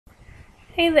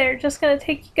Hey there, just going to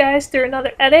take you guys through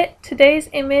another edit. Today's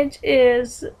image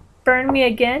is Burn Me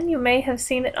Again. You may have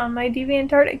seen it on my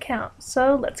DeviantArt account.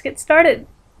 So let's get started.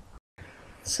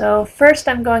 So first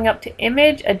I'm going up to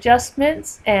Image,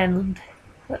 Adjustments, and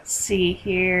let's see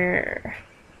here.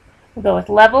 We'll go with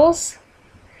Levels.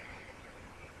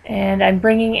 And I'm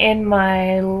bringing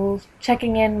in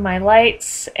checking in my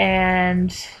lights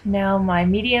and now my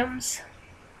mediums.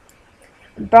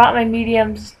 Brought my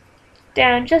mediums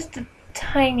down just a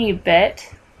tiny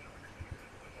bit,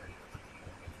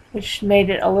 which made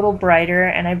it a little brighter,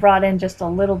 and I brought in just a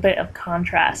little bit of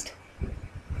contrast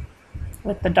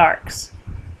with the darks.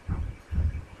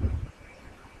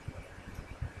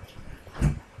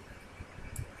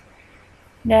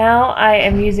 Now I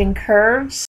am using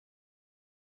curves.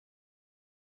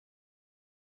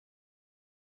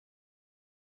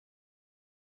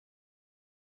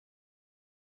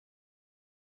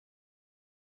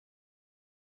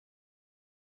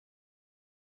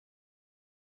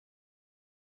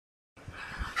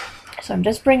 So I'm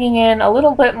just bringing in a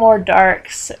little bit more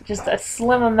darks, just a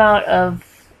slim amount of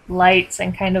lights,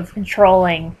 and kind of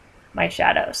controlling my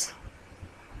shadows.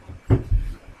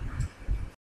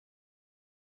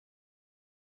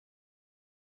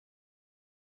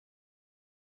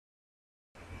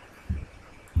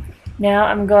 Now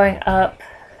I'm going up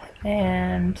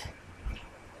and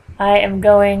I am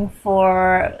going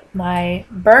for my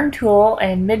burn tool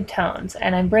and midtones,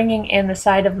 and I'm bringing in the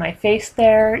side of my face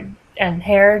there and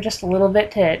hair just a little bit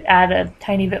to add a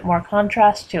tiny bit more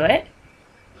contrast to it.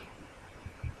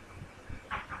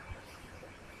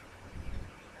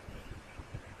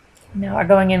 Now we're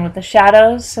going in with the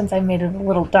shadows, since I made it a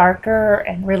little darker,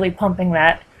 and really pumping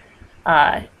that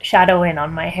shadow in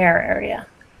on my hair area.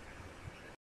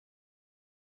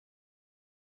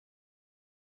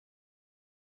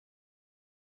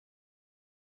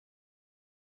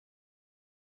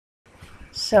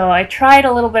 So I tried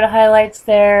a little bit of highlights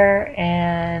there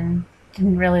and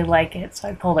didn't really like it, so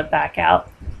I pulled it back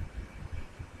out.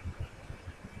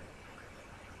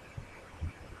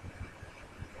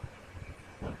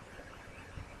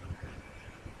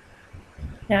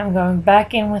 Now I'm going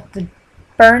back in with the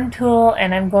burn tool,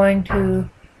 and I'm going to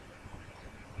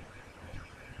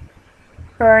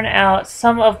burn out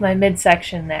some of my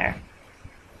midsection there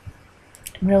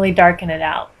and really darken it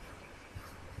out.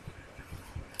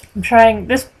 I'm trying,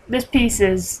 this piece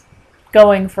is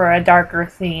going for a darker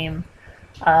theme,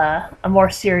 a more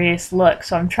serious look,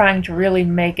 so I'm trying to really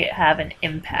make it have an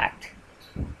impact.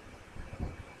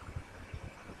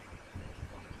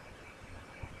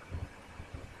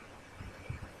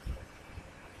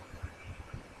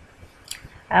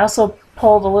 I also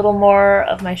pulled a little more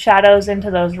of my shadows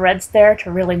into those reds there to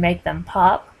really make them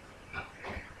pop.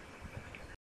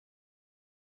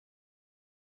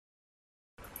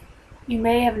 You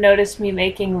may have noticed me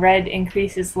making red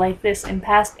increases like this in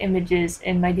past images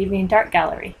in my DeviantArt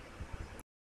gallery.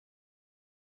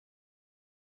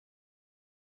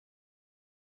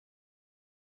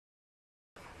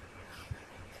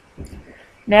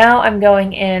 Now I'm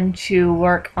going in to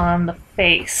work on the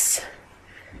face.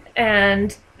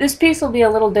 And this piece will be a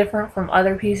little different from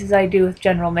other pieces I do with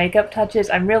general makeup touches.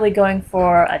 I'm really going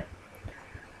for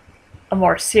a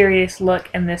more serious look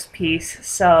in this piece,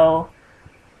 so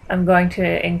I'm going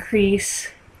to increase,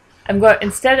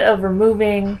 instead of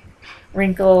removing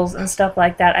wrinkles and stuff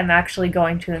like that, I'm actually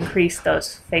going to increase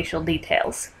those facial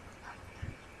details.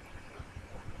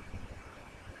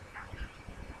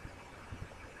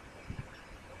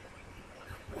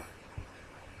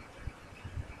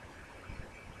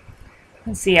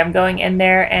 You see, I'm going in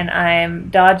there and I'm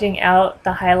dodging out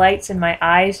the highlights in my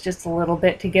eyes just a little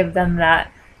bit to give them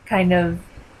that kind of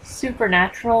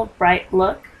supernatural, bright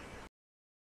look.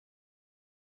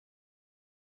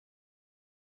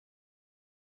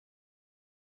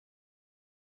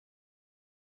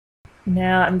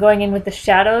 Now I'm going in with the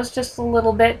shadows just a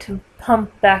little bit to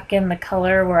pump back in the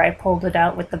color where I pulled it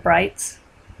out with the brights.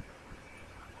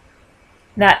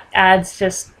 And that adds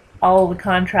just all the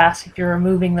contrast if you're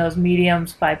removing those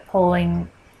mediums by pulling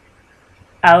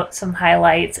out some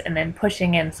highlights and then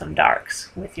pushing in some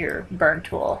darks with your burn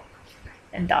tool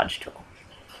and dodge tool.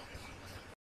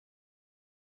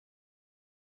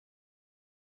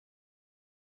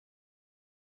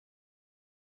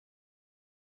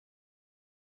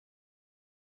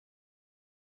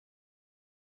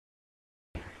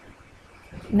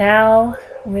 Now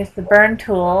with the burn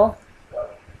tool,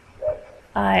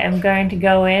 I am going to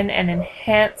go in and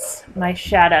enhance my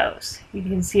shadows. You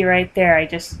can see right there, I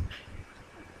just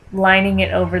lining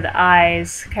it over the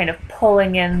eyes, kind of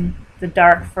pulling in the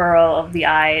dark furrow of the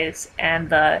eyes and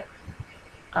the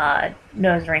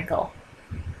nose wrinkle.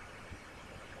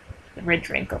 the ridge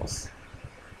wrinkles.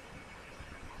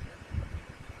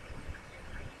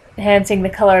 Enhancing the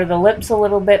color of the lips a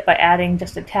little bit by adding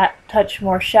just a touch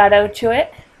more shadow to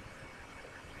it.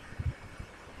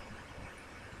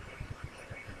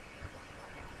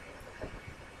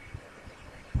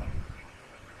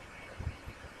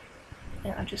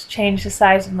 And I'll just change the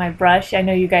size of my brush. I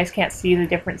know you guys can't see the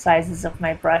different sizes of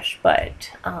my brush,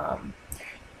 but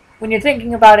when you're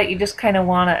thinking about it, you just kind of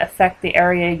want to affect the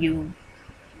area you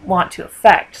want to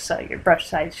affect, so your brush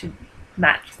size should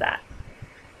match that.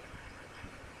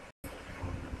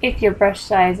 If your brush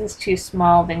size is too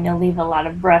small, then you'll leave a lot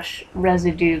of brush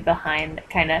residue behind that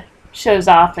kind of shows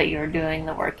off that you're doing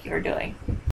the work you're doing.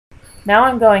 Now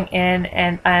I'm going in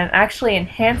and I'm actually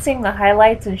enhancing the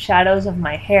highlights and shadows of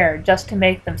my hair just to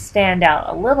make them stand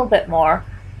out a little bit more.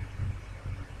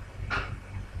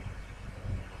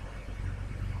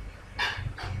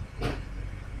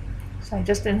 So I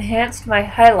just enhanced my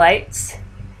highlights.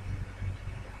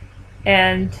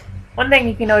 And one thing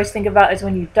you can always think about is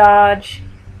when you dodge,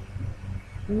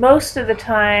 most of the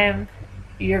time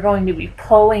you're going to be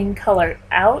pulling color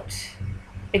out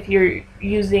if you're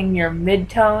using your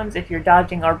midtones, if you're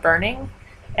dodging or burning,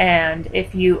 and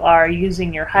if you are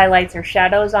using your highlights or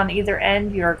shadows on either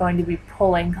end, you're going to be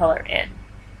pulling color in.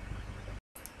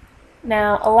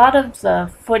 Now, a lot of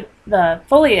the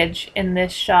foliage in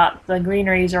this shot, the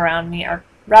greeneries around me, are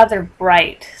rather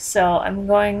bright, so I'm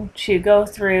going to go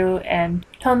through and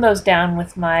tone those down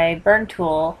with my burn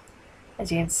tool.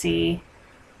 As you can see,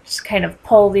 just kind of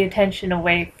pull the attention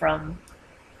away from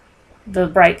the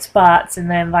bright spots in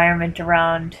the environment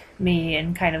around me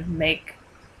and kind of make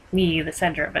me the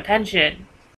center of attention.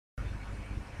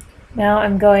 Now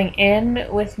I'm going in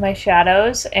with my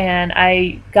shadows, and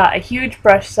I got a huge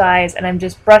brush size and I'm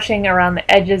just brushing around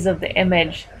the edges of the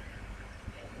image,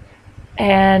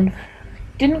 and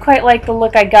didn't quite like the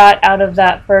look I got out of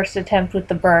that first attempt with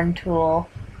the burn tool.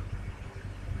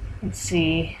 Let's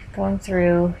see, going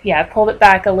through, yeah, I pulled it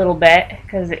back a little bit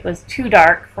because it was too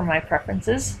dark for my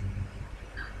preferences.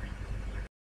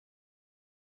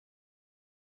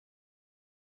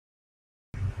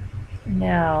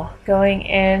 Now, going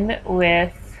in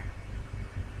with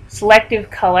selective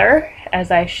color,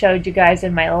 as I showed you guys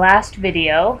in my last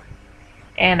video,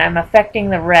 and I'm affecting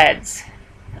the reds.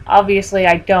 Obviously,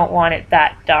 I don't want it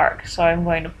that dark, so I'm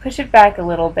going to push it back a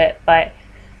little bit, but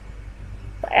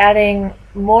adding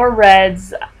more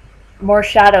reds, more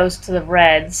shadows to the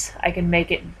reds, I can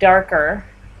make it darker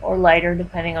or lighter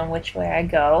depending on which way I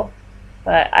go.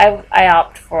 But I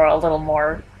opt for a little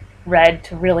more red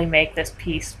to really make this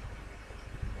piece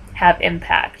have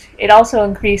impact. It also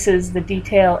increases the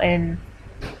detail in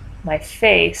my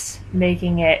face,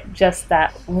 making it just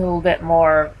that little bit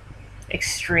more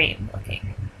extreme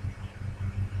looking.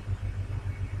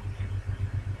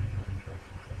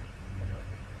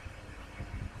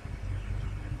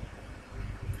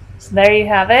 So there you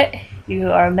have it.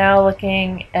 You are now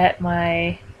looking at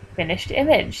my finished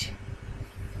image.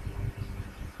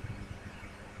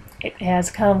 It has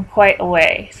come quite a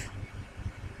way.